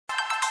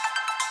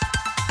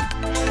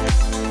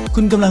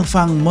คุณกำลัง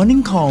ฟัง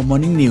Morning Call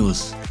Morning News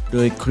โด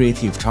ย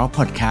Creative Talk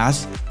Podcast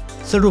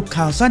สรุป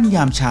ข่าวสั้นย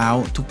ามเช้า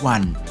ทุกวั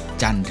น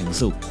จันทร์ถึง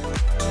ศุกร์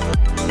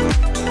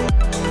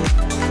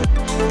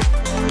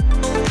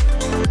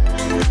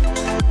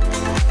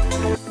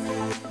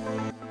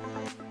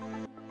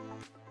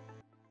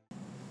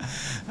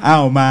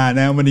มา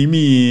นะวันนี้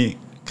มี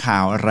ข่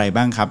าวอะไร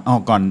บ้างครับ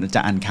ก่อนจ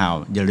ะอ่านข่าว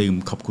อย่าลืม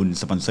ขอบคุณ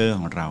สปอนเซอร์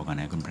ของเราก่อน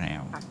นะคุณแพร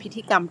วพิ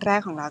ธีกรรมแร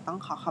กของเราต้อง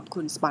ขอบ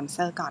คุณสปอนเซ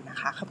อร์ก่อนนะ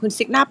คะขอบคุณ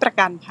ซิกนาประ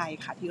กันภัย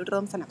ค่ะที่ร่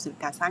วมสนับสนุน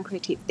การสร้าง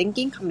Creative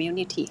Thinking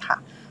Community ค่ะ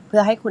เพื่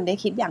อให้คุณได้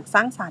คิดอย่างส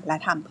ร้างสรรค์และ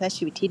ทำเพื่อ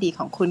ชีวิตที่ดีข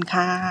องคุณ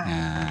ค่ะ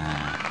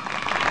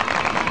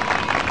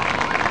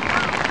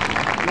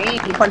นี่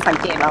มีคนสัง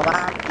เกตแล้วว่า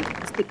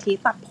สิทธิ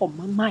ตัดผม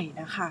มาใหม่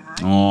นะคะ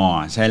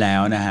ใช่แล้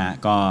วนะฮะ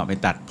ก็ไป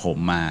ตัดผม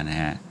มานะ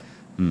ฮะ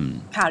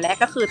ข่าวแรก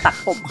ก็คือตัด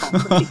ผมของ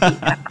คุณสิทธิ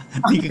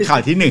นี่คือข่า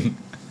วที่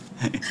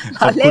1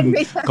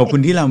ขอบคุ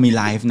ณที่เรามีไ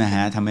ลฟ์นะฮ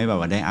ะทำให้แบบ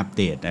ว่าได้อัปเ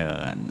ดต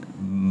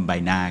ใบ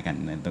หน้ากัน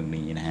ตรง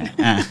นี้นะฮะ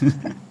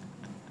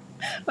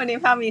วันนี้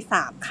พามี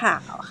3ข่า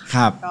วค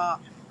รับก็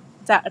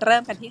จะเริ่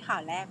มกันที่ข่า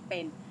วแรก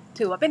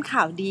ถือว่าเป็นข่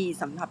าวดี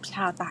สำหรับช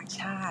าวต่าง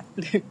ชาติ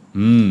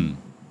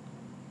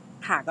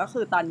ค่ะก็คื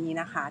อตอนนี้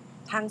นะคะ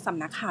ทางส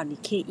ำนักข่าวนิ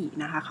เคอิ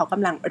นะคะเขาก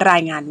ำลังรา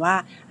ยงานว่า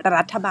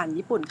รัฐบาล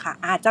ญี่ปุ่นค่ะ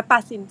อาจจะตั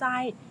ดสินใจ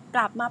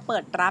กลับมาเปิ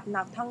ดรับ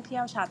นักท่องเที่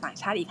ยวชาวต่าง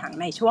ชาติอีกครั้ง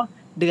ในช่วง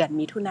เดือน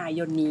มิถุนาย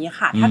นนี้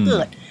ค่ะถ้าเ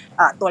กิด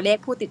ตัวเลข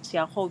ผู้ติดเชื้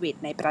อโควิด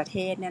ในประเท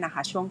ศเนี่ยนะค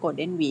ะช่วง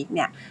Golden Week เ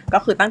นี่ยก็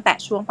คือตั้งแต่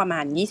ช่วงประมา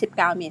ณ29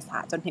เมษา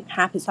ยนจนถึง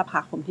5พฤษภา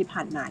คมที่ผ่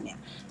านมาเนี่ย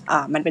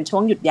มันเป็นช่ว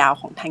งหยุดยาว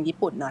ของทางญี่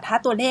ปุ่นเนาะถ้า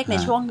ตัวเลขใน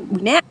ช่วง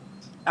เนี้ย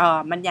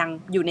มันยัง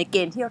อยู่ในเก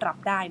ณฑ์ที่รับ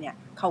ได้เนี่ย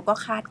เขาก็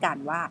คาดการ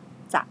ณ์ว่า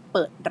จะเ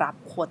ปิดรับ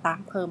โควต้า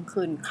เพิ่ม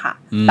ขึ้นค่ะ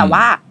แต่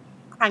ว่า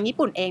ทางญี่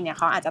ปุ่นเองเนี่ยเ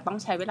ขาอาจจะต้อง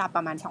ใช้เวลาป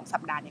ระมาณ2สั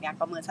ปดาห์ในการ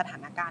ประเมินสถา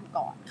นการณ์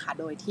ก่อนค่ะ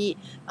โดยที่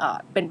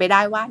เป็นไปไ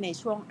ด้ว่าใน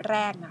ช่วงแร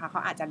กนะคะเข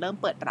าอาจจะเริ่ม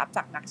เปิดรับจ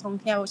ากนักท่อง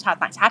เที่ยวชาว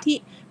ต่างชาติที่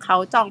เขา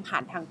จองผ่า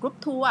นทางกรุ๊ป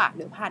ทัวร์ห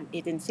รือผ่านเอ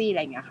เจนซี่อะไ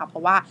รอย่างเงี้ยค่ะเพรา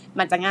ะว่า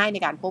มันจะง่ายใน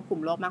การควบคุม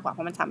โรคมากกว่าเพร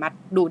าะมันสามารถ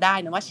ดูได้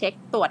นะว่าเช็ค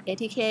ตรวจ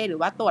ATK หรือ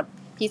ว่าตรวจ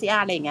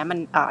PCR อะไรอย่างเงี้ยมัน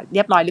เ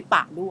รียบร้อยหรือเป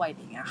ล่าด้วย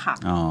อย่างเงี้ยค่ะ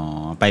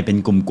ไปเป็น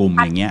กลุ่มๆ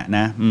อย่างเงี้ยน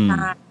ะ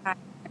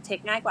เช็ค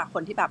ง่ายกว่าค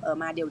นที่แบบ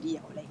มาเดี่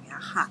ยวๆอะไรอย่างเงี้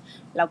ยค่ะ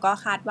แล้วก็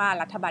คาดว่า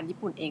รัฐบาลญี่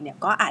ปุ่นเองเนี่ย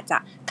ก็อาจจะ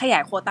ขยา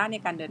ยโควต้าใน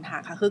การเดินทาง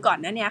ค่ะคือก่อน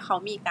หน้านี้เขา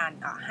มีการ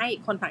ให้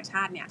คนต่างช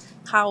าติเนี่ย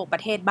เข้าปร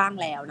ะเทศบ้าง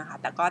แล้วนะคะ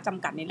แต่ก็จ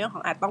ำกัดในเรื่องข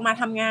องอาจต้องมา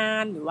ทำงา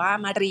นหรือว่า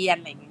มาเรียน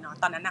อะไรอย่างเงี้ยเนาะ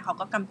ตอนนั้นนะเขา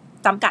ก็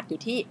จำกัดอยู่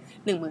ที่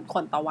 10,000 ค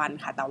นต่อวัน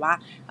ค่ะแต่ว่า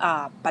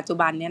ปัจจุ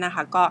บันเนี่ยนะค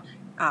ะก็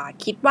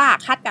คิดว่า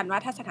คาดกันว่า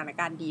ถ้าสถาน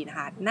การณ์ดีนะค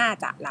ะน่า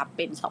จะรับเ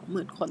ป็น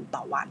 20,000 คนต่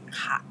อวัน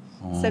ค่ะ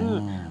ซึ่ง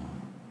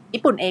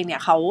ญี่ปุ่นเองเนี่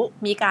ยเขา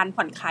มีการ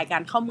ผ่อนคลายกา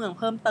รเข้าเมือง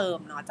เพิ่มเติม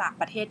เนาะจาก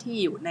ประเทศที่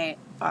อยู่ใน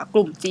ก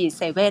ลุ่ม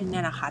G7 เนี่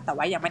ยนะคะแต่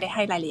ว่ายังไม่ได้ใ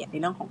ห้รายละเอียดใน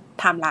เรื่องของ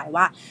ไทม์ไลน์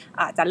ว่า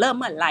จะเริ่ม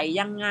เมื่อไหร่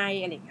ยังไง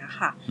อะไรอย่างเงี้ย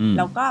ค่ะแ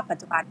ล้วก็ปัจ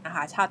จุบันนะค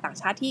ะชาวต่าง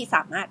ชาติ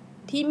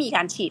ที่มีก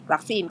ารฉีดวั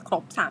คซีนคร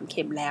บ3เ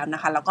ข็มแล้วน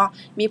ะคะแล้วก็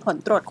มีผล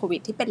ตรวจโควิ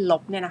ดที่เป็นล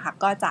บเนี่ยนะคะ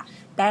ก็จะ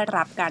ได้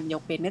รับการย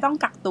กเว้นไม่ต้อง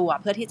กักตัว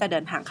เพื่อที่จะเดิ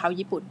นทางเข้า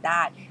ญี่ปุ่นไ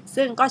ด้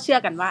ซึ่งก็เชื่อ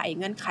กันว่าไอ้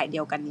เงื่อนไขเดี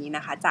ยวกันนี้น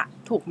ะคะจะ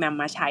ถูกนำ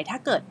มาใช้ถ้า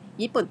เกิด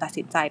ญี่ปุ่นตัด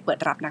สินใจเปิด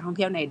รับนักท่องเ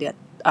ที่ยวในเดือน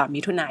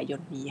มิถุนายน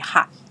นี้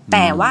ค่ะแ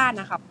ต่ว่า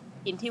นะคะ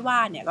อินที่ว่า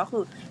เนี่ยก็คื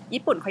อ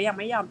ญี่ปุ่นเขายัง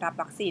ไม่ยอมรับ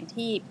วัคซีน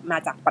ที่มา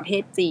จากประเท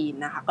ศจีน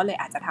นะคะก็เลย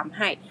อาจจะทำใ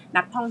ห้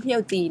นักท่องเที่ยว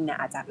จีนเนี่ย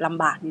อาจจะล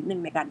ำบากนิดนึ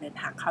งในการเดิน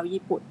ทางเข้า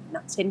ญี่ปุ่นน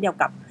ะเช่นเดียว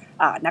กับ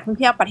นักท่อง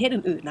เที่ยวประเทศ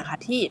อื่นๆนะคะ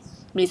ที่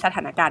มีสถ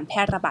านการณ์แพ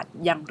ร่ระบาด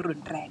ยังรุ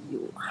นแรงอ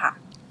ยู่ค่ะ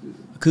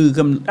คือ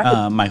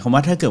หมายความว่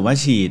าถ้าเกิดว่า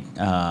ฉีด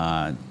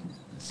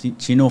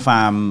ชิโนฟ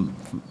าร์ม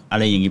อะ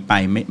ไรอย่างนี้ไป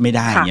ไม่ไ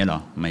ด้อย่างเงี้ยหร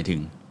อหมายถึ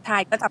งใช่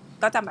ก็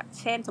จะแบบ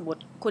เช่นสมมุ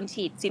ติคุณ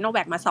ฉีดซิโนแว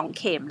คมา2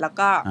เข็มแล้ว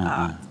ก็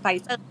ไฟ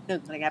เซอร์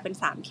1อะไรเงี้ยเป็น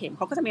3เข็มเ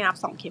ขาก็จะไม่นับ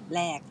2เข็มแ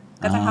รก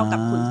ก็จะเท่ากับ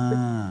คุณ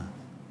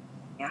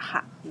เงี้ยค่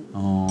ะ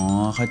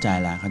เข้าใจ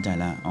แล้ว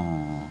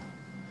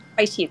ไป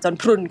ฉีดจน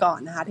พรุนก่อน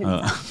นะคะถึง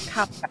จะเ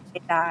ข้ากับ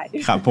ได้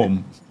ครับผม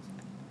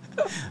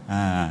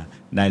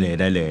ได้เลย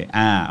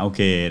โอเ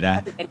คได้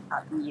เป็นข่า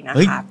วดีนะคะเ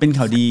ฮ้ยเป็น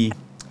ข่าวดี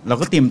เรา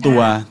ก็เตรียมตั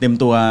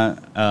ว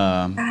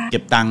เก็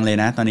บตังค์เลย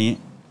นะตอนนี้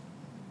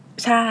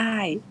ใช่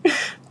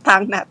ตั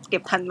งค์น่ะเก็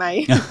บทันไหม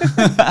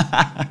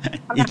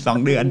อีก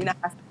2เดือนนะ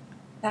คะ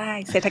ใช่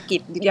เศรษฐกิจ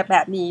แบ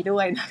บนี้ด้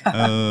วยนะคะ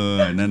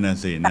นั่นน่ะ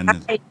สิ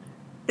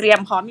เตรียม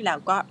พร้อมอยู่แล้ว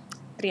ก็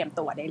เตรียม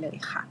ตัวได้เลย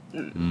ค่ะ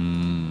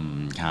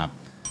ครับ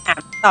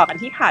ต่อกัน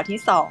ที่ข่าวที่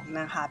2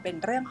นะคะเป็น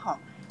เรื่องของ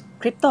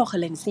คริปโตเคอ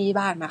เรนซี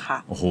บ้างนะคะ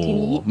ที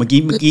นี้เมื่อ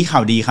กี้ข่า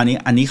วดีคราวนี้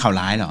อันนี้ข่าว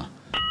ร้ายเหรอ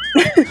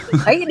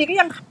อันนี้ก็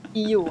ยัง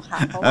ดีอยู่ค่ะ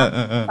เพราะว่า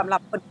สำหรั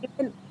บคนที่เ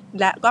ป็น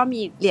และก็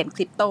มีเหรียญค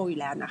ริปโตอยู่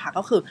แล้วนะคะ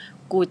ก็คือ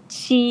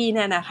Gucci เ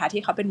นี่ยนะคะ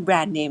ที่เขาเป็นแบร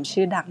นด์เนม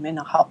ชื่อดังเนี่ยเ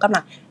นาะเขากำลั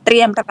งเตรี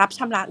ยมรับช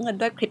ำระเงิน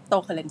ด้วยคริปโต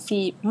เคอเรน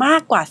ซีมา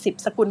กกว่า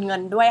10สกุลเงิ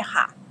นด้วย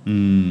ค่ะ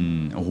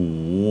โอ้โห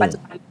ปัจจุ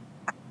บัน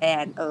แบร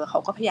นด์เขา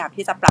ก็พยายาม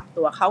ที่จะปรับ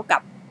ตัวเข้ากั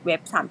บเว็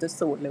บ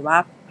 3.0 หรือว่า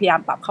พยายาม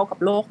ปรับเข้ากับ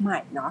โลกใหม่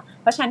เนาะ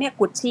เพราะฉะนั้นเนี่ย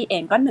Gucci เอ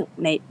งก็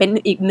เป็น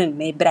อีกหนึ่ง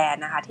ในแบรน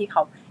ด์นะคะที่เข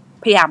า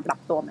พยายามปรับ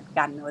ตัวเหมือน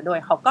กันเนอะโดย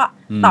เขาก็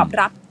ตอบ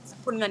รับส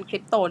กุลเงินคริ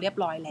ปโตเรียบ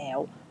ร้อยแล้ว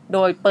โด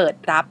ยเปิด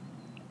รับ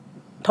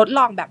ทดล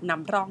องแบบน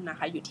ำร่องนะค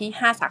ะอยู่ที่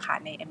5สาขา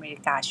ในอเมริ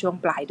กาช่วง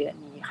ปลายเดือน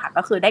นี้ค่ะ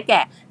ก็คือได้แ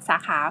ก่สา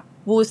ขา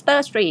Wooster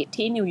Street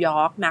ที่นิวย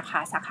อร์กนะคะ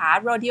สาขา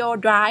Rodeo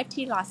Drive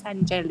ที่ลอสแอน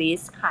เจลิ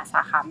สค่ะส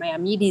าขา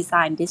Miami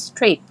Design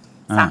District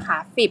สาขา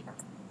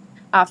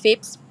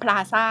Phipps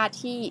Plaza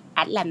ที่แอ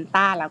ตแลนต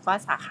าแล้วก็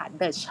สาขา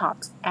The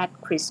Shops at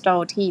Crystal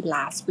ที่ล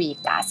าสเว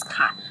กัส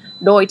ค่ะ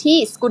โดยที่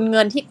สกุลเ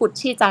งินที่กุช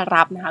ชี่จะ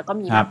รับนะคะก็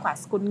มีมากกว่า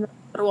สกุลเงิน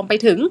รวมไป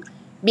ถึง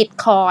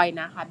Bitcoin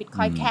นะคะ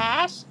Bitcoin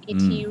Cash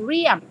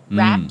Ethereum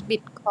Wrapped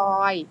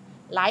Bitcoin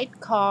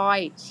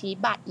Litecoin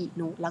Shiba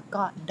Inu แล้ว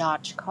ก็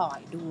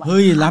Dogecoin ด้วยเ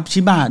ฮ้ยรับ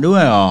ชิบะด้ว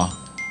ยเหรอ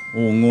โ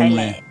อ้งง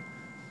เลย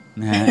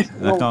นะฮะ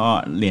แล้วก็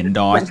เหรียญ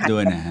Doge ด้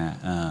วยนะฮะ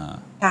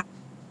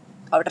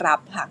เขารับ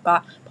ค่ะก็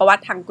เพราะว่า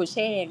ทางกูเ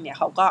ช่เองเนี่ย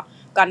เขาก็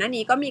ก่อนหน้า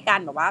นี้ก็มีการ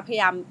แบบว่าพย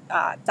ายาม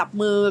จับ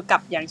มือกั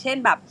บอย่างเช่น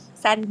แบบ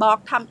Sandbox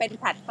ทำเป็น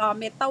แพลตฟอร์ม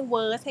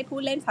Metaverse ให้ผู้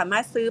เล่นสามา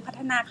รถซื้อพัฒ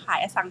นาขาย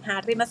อสังหา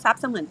ริมทรัพ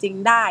ย์เสมือนจริง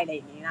ได้อะไรอ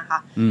ย่างนี้นะคะ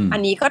อัน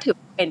นี้ก็ถือ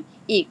เป็น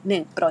อีกหนึ่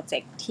งโปรเจ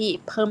กต์ที่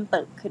เพิ่มเ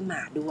ติมขึ้นม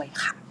าด้วย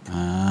ค่ะ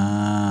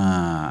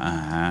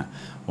ฮะ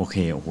โอเค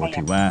โอ้โห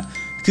ถือว่า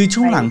คือ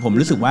ช่วงหลังผม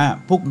รู้สึกว่า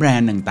พวกแบร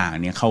นด์ต่างๆ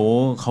เนี่ยเ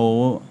ขา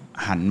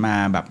หันมา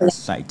แบบ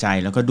ใส่ใจ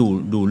แล้วก็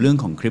ดูเรื่อง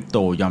ของคริปโต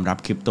ยอมรับ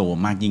คริปโต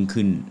มากยิ่ง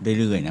ขึ้น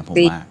เรื่อยๆนะผม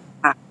ว่า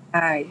ใ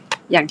ช่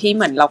อย่างที่เ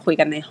หมือนเราคุย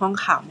กันในห้อง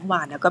ข่าวเมื่อว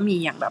านนะก็มี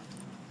อย่างแบบ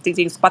จ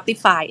ริงๆ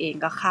Spotify เอง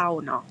ก็เข้า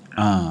เนาะ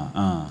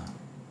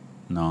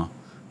เนาะ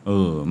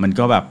มัน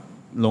ก็แบบ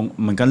ลง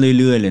มันก็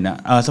เรื่อยๆเลยนะ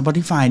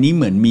Spotify นี่เ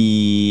หมือนมี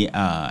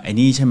ไอ้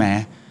นี่ใช่ไหม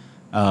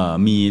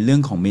มีเรื่อ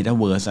งของ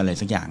Metaverse อะไร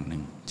สักอย่างนึ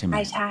งใช่ไหม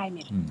ใช่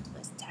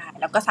Metaverse ใช่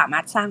แล้วก็สามา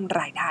รถสร้าง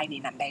รายได้ใน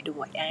นั้นได้ด้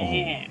วย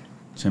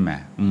ใช่ไหม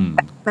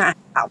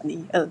ข่าวนี้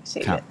ใ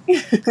ช่เ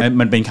ลย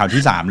มันเป็นข่าว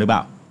ที่3หรือเปล่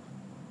า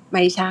ไ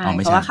ม่ใช่เ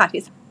พราะว่าข่าว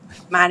ที่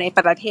มาในป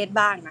ระเทศ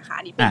บ้างนะคะ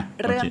อันนี้เป็น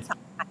เรื่องส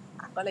ำคัญ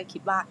ก็เลยคิ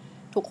ดว่า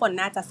ทุกคน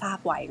น่าจะทราบ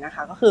ไว้นะค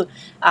ะก็คือ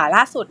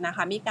ล่าสุดนะค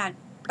ะมีการ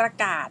ประ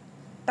กาศ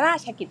รา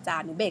ชกิจจา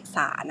นุเบกษ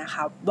านะค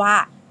ะว่า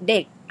เด็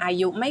กอา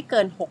ยุไม่เกิ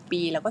น6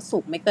ปีแล้วก็สู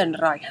งไม่เกิน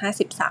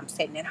153เซ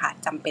นเนี่ยค่ะ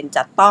จำเป็นจ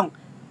ะต้อง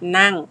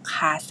นั่งค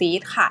าร์ซี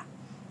ทค่ะ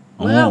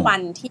เมื่อวั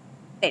นที่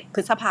7พ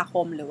ฤษภาค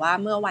มหรือว่า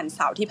เมื่อวันเ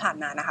สาร์ที่ผ่าน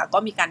มานะคะก็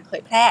มีการเผ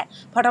ยแพร่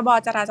พรบ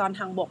จราจร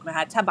ทางบกนะค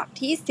ะฉบับ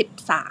ที่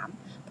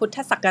13พุทธ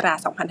ศักราช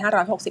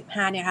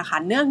2565เนี่ยค่ะ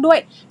เนื่องด้วย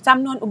จ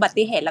ำนวนอุบั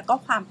ติเหตุและก็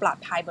ความปลอด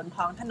ภัยบน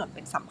ท้องถนนเ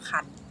ป็นสำคั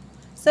ญ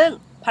ซึ่ง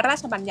พระรา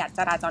ชบัญญัติจ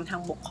ราจรทา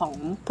งบกของ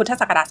พุทธ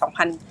ศักราช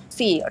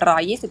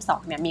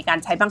2422เนี่ยมีการ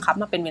ใช้บังคับ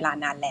มาเป็นเวลา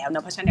นานแล้วน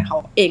ะเพราะฉะนั้นเขา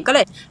เองก็เล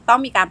ยต้อง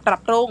มีการปรั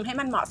บปรุงให้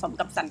มันเหมาะสม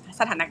กับ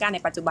สถานการณ์ใน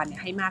ปัจจุบันเนี่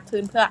ยให้มากขึ้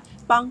นเพื่อ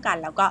ป้องกัน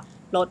แล้วก็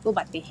ลดอุ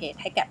บัติเหตุ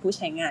ให้แก่ผู้ใ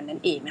ช้งานนั่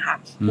นเองนะคะ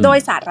โดย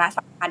สาระส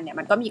ำคัญเนี่ย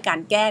มันก็มีการ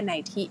แก้ใน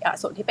ที่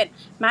ส่วนที่เป็น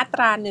มาต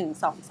รา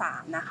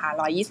123นะคะ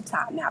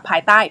123เนี่ยภา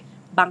ยใต้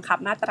บังคับ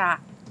มาตรา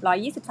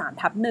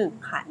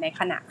123/1ค่ะใน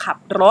ขณะขับ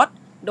รถ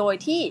โดย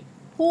ที่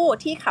ผู้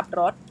ที่ขับ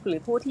รถหรือ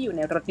ผู้ที่อยู่ใ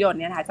นรถยนต์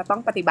เนี่ยนะคะจะต้อ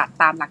งปฏิบัติ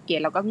ตามหลักเกณ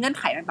ฑ์แล้วก็เงื่อน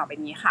ไขดังต่อไป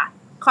นี้ค่ะ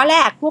ข้อแร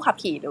กผู้ขับ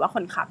ขี่หรือว่าค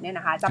นขับเนี่ย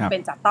นะคะจำเป็น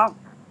จะต้อง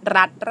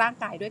รัดร่าง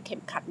กายด้วยเข็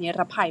มขัดนิ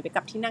รภัยไว้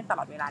กับที่นั่งตล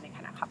อดเวลาในข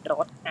ณะขับร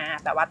ถ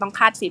แต่ว่าต้องค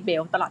าดซีทเบ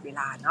ลต์ตลอดเว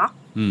ลาเนาะ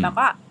แล้ว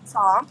ก็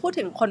2พูด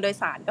ถึงคนโดย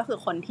สารก็คือ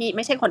คนที่ไ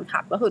ม่ใช่คนขั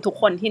บก็คือทุก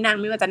คนที่นั่ง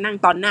ไม่ว่าจะนั่ง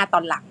ตอนหน้าต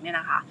อนหลังเนี่ย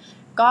นะคะ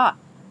ก็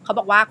เขาบ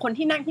อกว่าคน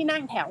ที่นั่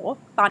งแถว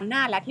ตอนหน้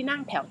าและที่นั่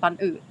งแถวตอน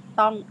อื่น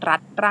ต้องรั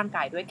ดร่างก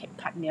ายด้วยเข็ม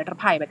ขัดนิร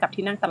ภัยไว้กับ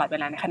ที่นั่งตลอดเว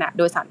ลาในขณะโ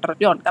ดยสารรถ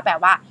ยนต์ก็แปล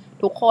ว่า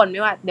ทุกคนไ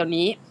ม่ว่าเดี๋ยว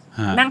นี้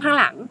นั่งข้าง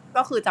หลัง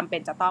ก็คือจำเป็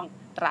นจะต้อง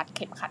รัดเ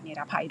ข็มขัดนิ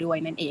รภัยด้วย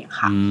นั่นเอง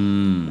ค่ะ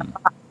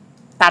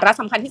สาระ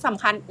สำคัญที่ส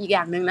ำคัญอีกอ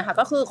ย่างนึงนะคะ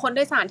ก็คือคนโด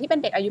ยสารที่เป็น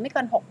เด็กอายุไม่เ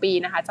กิน6ปี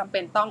นะคะจำเป็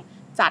นต้อง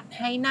จัด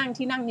ให้นั่ง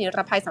ที่นั่งนิร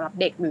ภัยสำหรับ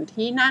เด็กหรือ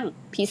ที่นั่ง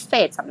พิเศ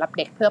ษสำหรับ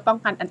เด็กเพื่อป้อง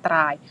กันอันตร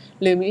าย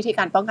หรือมีวิธีก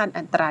ารป้องกัน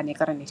อันตรายใน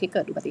กรณีที่เ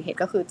กิดอุบัติเหตุ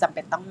ก็คือจำเ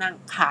ป็นต้องนั่ง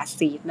คาร์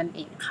ซีทนั่นเ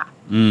องค่ะ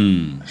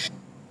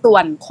ส่ว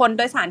นคนโ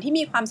ดยสารที่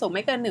มีความสูงไ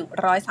ม่เกิน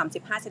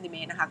135เซนติเม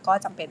ตรนะคะก็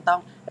จำเป็นต้อ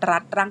งรั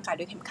ดร่างกาย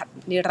ด้วยเข็มขัด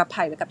นิร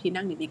ภัยไว้กับที่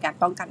นั่งหรือมีการ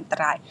ป้องกันอันต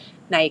ราย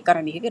ในกร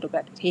ณีที่เกิดอุ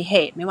บัติเห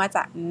ตุไม่ว่าจ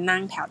ะนั่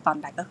งแถวตอน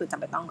ใดก็คือจำ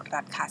เป็นต้อง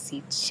รัดคาร์ซี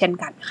ทเช่น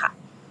กันค่ะ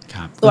ค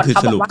รับก็คือ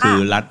สรุปคือ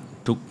รัด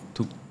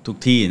ทุก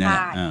ที่นั่นแห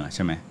ละใ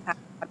ช่ไหม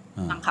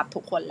บังคับทุ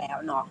กคนแล้ว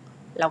เนาะ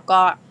แล้วก็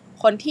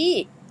คนที่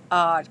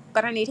ก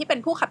รณีที่เป็น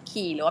ผู้ขับ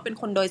ขี่หรือว่าเป็น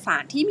คนโดยสา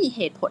รที่มีเ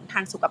หตุผลทา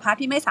งสุขภาพ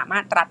ที่ไม่สามา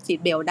รถรัดซีท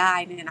เบลต์ได้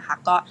เนี่ยนะคะ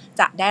ก็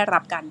จะได้รั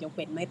บการยกเ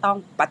ว้นไม่ต้อง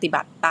ปฏิ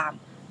บัติตาม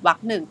วรรค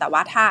1แต่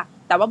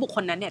ว่าบุคค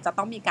ลนั้นเนี่ยจะ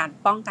ต้องมีการ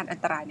ป้องกันอัน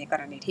ตรายในก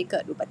รณีที่เกิ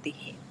ดอุบัติเ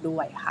หตุด้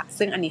วยค่ะ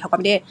ซึ่งอันนี้เขาก็ไ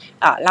ม่ได้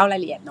เล่ารา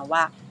ยละเอียดนะ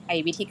ว่าไอ้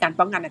วิธีการ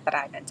ป้องกันอันตร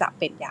ายนั้นจะ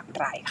เป็นอย่าง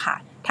ไรค่ะ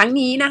ทั้ง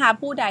นี้นะคะ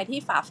ผู้ใดที่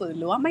ฝ่าฝืน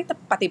หรือว่าไม่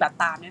ปฏิบัติ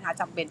ตามนะคะ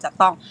จำเป็นจะ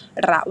ต้อง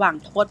ระวัง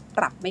โทษป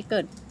รับไม่เกิ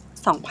น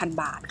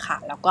2,000 บาทค่ะ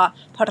แล้วก็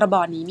พรบ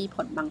นี้มีผ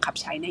ลบังคับ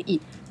ใช้ในอี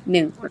ก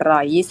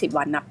120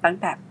วันนับตั้ง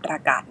แต่ประ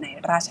กาศใน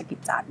ราชกิจ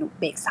จานุ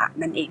เบกษา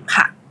นั่นเอง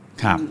ค่ะ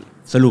ครับ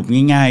สรุป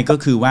ง่ายๆก็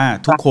คือว่า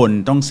ทุกคน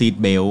ต้องซีท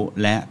เบลต์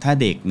และถ้า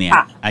เด็กเนี่ย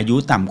อายุ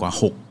ต่ำกว่า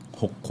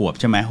6ขวบ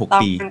ใช่ไหม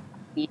6 ปี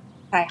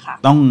ใช่ค่ะ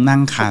ต้องนั่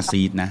งคาร์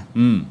ซีทนะ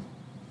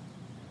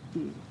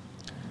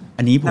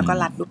อันนี้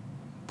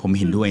ผม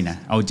เห็นด้วยนะ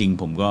เอาจริง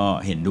ผมก็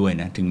เห็นด้วย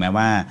นะถึงแม้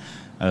ว่า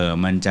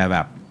มันจะแบ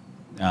บ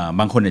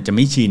บางคนอาจจะไ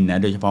ม่ชินนะ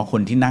โดยเฉพาะค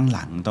นที่นั่งห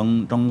ลัง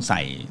ต้องใ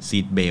ส่ซี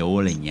ทเบลต์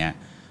อะไรเงี้ย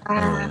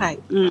ใช่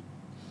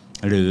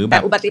หรือแบแต่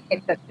บอุบัติเห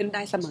ตุเกิดขึ้นไ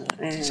ด้เสมอ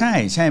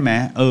ใช่ไหม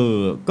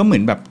ก็เหมือ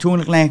นแบบช่วง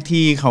แรกๆ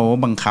ที่เขา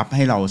บังคับใ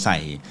ห้เราใส่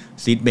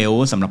ซีทเบล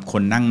ต์สำหรับค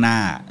นนั่งหน้า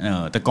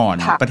แต่ก่อน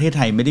ประเทศไ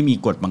ทยไม่ได้มี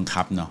กฎบัง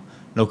คับเนาะ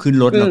เราขึ้น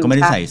รถเราก็ไม่ไ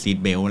ด้ใส่ซีท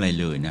เบลต์อะไร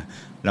เลยนะ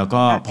แล้ว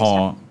ก็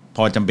พ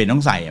อจำเป็นต้อ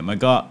งใส่มัน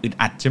ก็อึด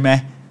อัดใช่ไหม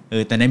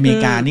แต่ในอเมริ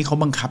กานี่เขา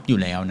บังคับอยู่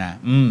แล้วนะ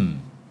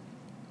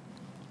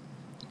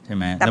ใช่ไ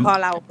หมแต่พอ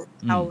เ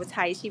ราใ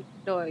ช้ชีวิต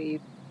โดย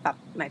แบบ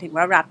หมายถึง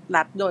ว่า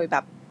รัดโดยแบ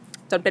บ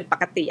จนเป็นป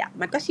กติอ่ะ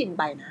มันก็ชิน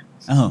ไปนะ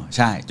ใ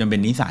ช่จนเป็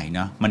นนิสัยเ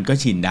นาะมันก็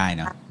ชินได้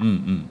เนาะ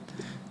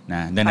น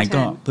ะดังนั้น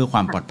ก็เพื่อคว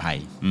ามปลอดภัย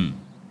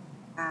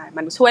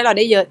มันช่วยเราไ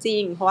ด้เยอะจริ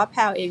งเพราะว่าแพ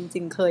ลเองจ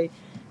ริงเ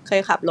ค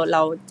ยขับรถเร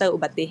าเจออุ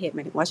บัติเหตุหม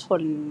ายถึงว่าช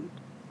น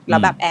แล้ว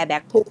แบบแอร์แบ็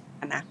กพุ่ง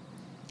นะ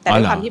แต่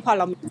ด้วยความที่พอ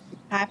เรา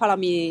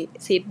มี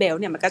ซีทเบล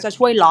ต์เนี่ยมันก็จะ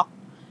ช่วยล็อก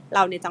เร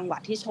าในจังหวะ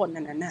ที่ชน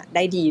นั้นน่ะไ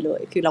ด้ดีเล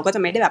ยคือเราก็จ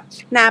ะไม่ได้แบบ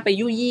หน้าไป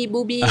ยุยี่บู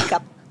บี้กั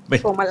บ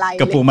พวงมาลั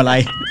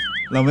ย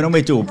เราไม่ต้องไป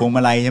จูบพวงม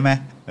าลัยใช่ไหม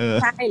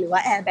ใช่หรือว่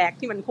าแอร์แบ็ก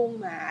ที่มันพุ่ง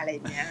มาอะไรอ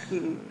ย่างเงี้ย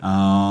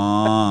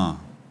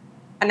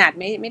ขนาด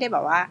ไม่ได้แบ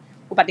บว่า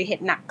อุบัติเห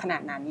ตุหนักขนา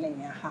ดนั้นอะไร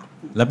เงี้ยค่ะ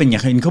แล้วเป็นอย่า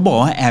งเขาบอก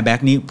ว่าแอร์แบ็ก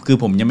นี้คือ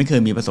ผมยังไม่เค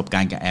ยมีประสบกา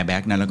รณ์กับแอร์แบ็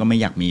กนะแล้วก็ไม่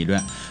อยากมีด้ว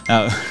ย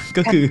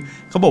ก็คือ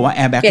เขาบอกว่าแอ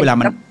ร์แบ็กเวลา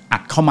มันอั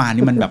ดเข้ามา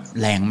นี่มันแบบ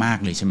แรงมาก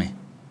เลยใช่ไหม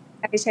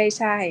ใ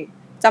ช่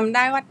จำไ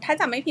ด้ว่าถ้า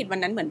จำไม่ผิดวัน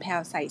นั้นเหมือนแพล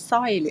ใส่ส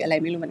ร้อยหรืออะไร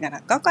ไม่รู้เหมือนกันน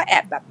ะก็แอ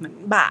บแบบเหมือน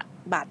บ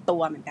าดตั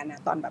วเหมือนกันนะ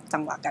ตอนแบบจั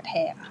งหวะกระแท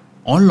ก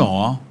อ๋อเหรอ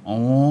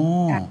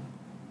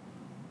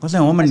ก็แสด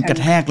งว่ามันกระ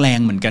แทกแรง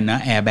เหมือนกันนะ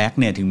แอร์แบ็ก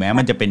เนี่ยถึงแม้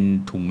มันจะเป็น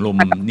ถุงลม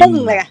นิ่งปุ้ง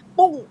เลย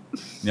ปุ้ง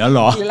เดี๋ยวหร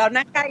อหรือเรา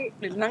นั่งใ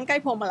กล้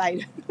พวงมาลัย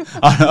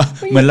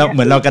เหมือน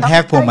เรากระแท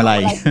กพวงมาลั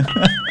ย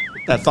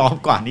แต่ซอฟ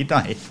ต์กว่านิดห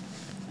น่อย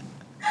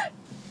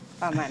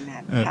ประมาณนั้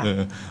นค่ะ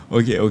โอ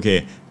เค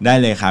ได้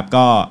เลยครับ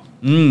ก็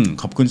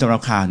ขอบคุณสำหรั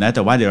บข่าวนะแ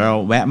ต่ว่าเดี๋ยวเรา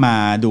แวะมา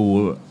ดู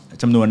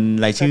จำนวน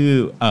รายชื่อ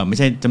ไม่ใ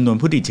ช่จำนวน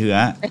ผู้ติดเชื้อ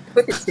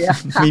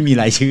ไม่มี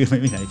รายชื่อ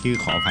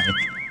ขออภัย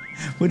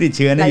ผู้ติดเ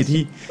ชื้อเนี่ยอ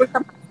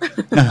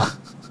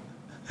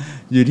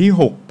ยู่ที่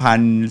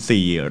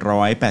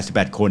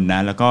 6,488 คนน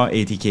ะแล้วก็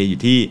ATK อ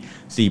ยู่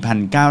ที่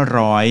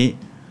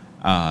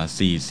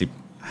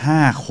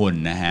 4,945 คน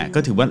นะฮะก็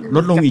ถือว่าล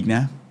ดลงอีกน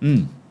ะ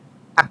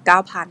จาก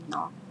 9,000 เน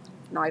าะ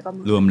น้อยก็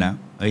รวมแล้ว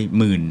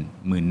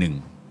11,000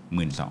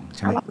 12,000 ใ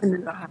ช่ไหม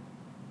11,000เหรอคะ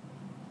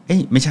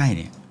ไม่ใช่เ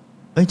นี่ย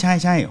ใ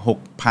ช่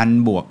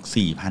 6,000 บวก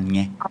 4,000 ไ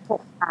ง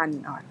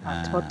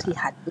6,000โทษที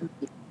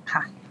ค่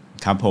ะ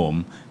ครับผม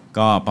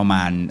ก็ประม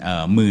าณ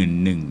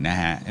11,000นะ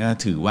ฮะก็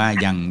ถือว่า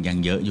ยัง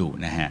เยอะอยู่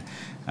นะฮะ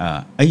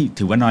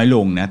ถือว่าน้อยล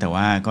งนะแต่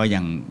ว่าก็ยั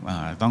ง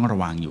ต้องระ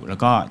วังอยู่แล้ว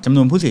ก็จำน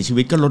วนผู้เสียชี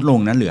วิตก็ลดลง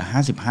นะเหลือ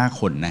55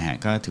คนนะฮะ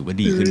ก็ถือว่า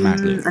ดีขึ้นมาก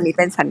เลยอันนี้เ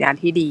ป็นสัญญาณ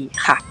ที่ดี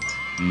ค่ะ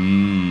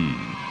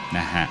น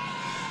ะฮะ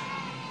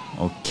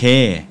โอเค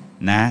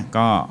นะ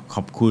ก็ข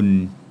อบคุณ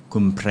คุ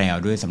ณแพรว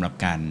ด้วยสำหรับ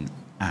การ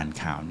อ่าน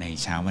ข่าวใน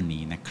เช้าวัน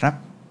นี้นะครับ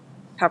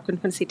ขอบคุณ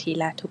คุณสิทธิ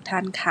และทุกท่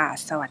านค่ะ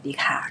สวัสดี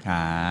ค่ะค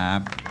รับ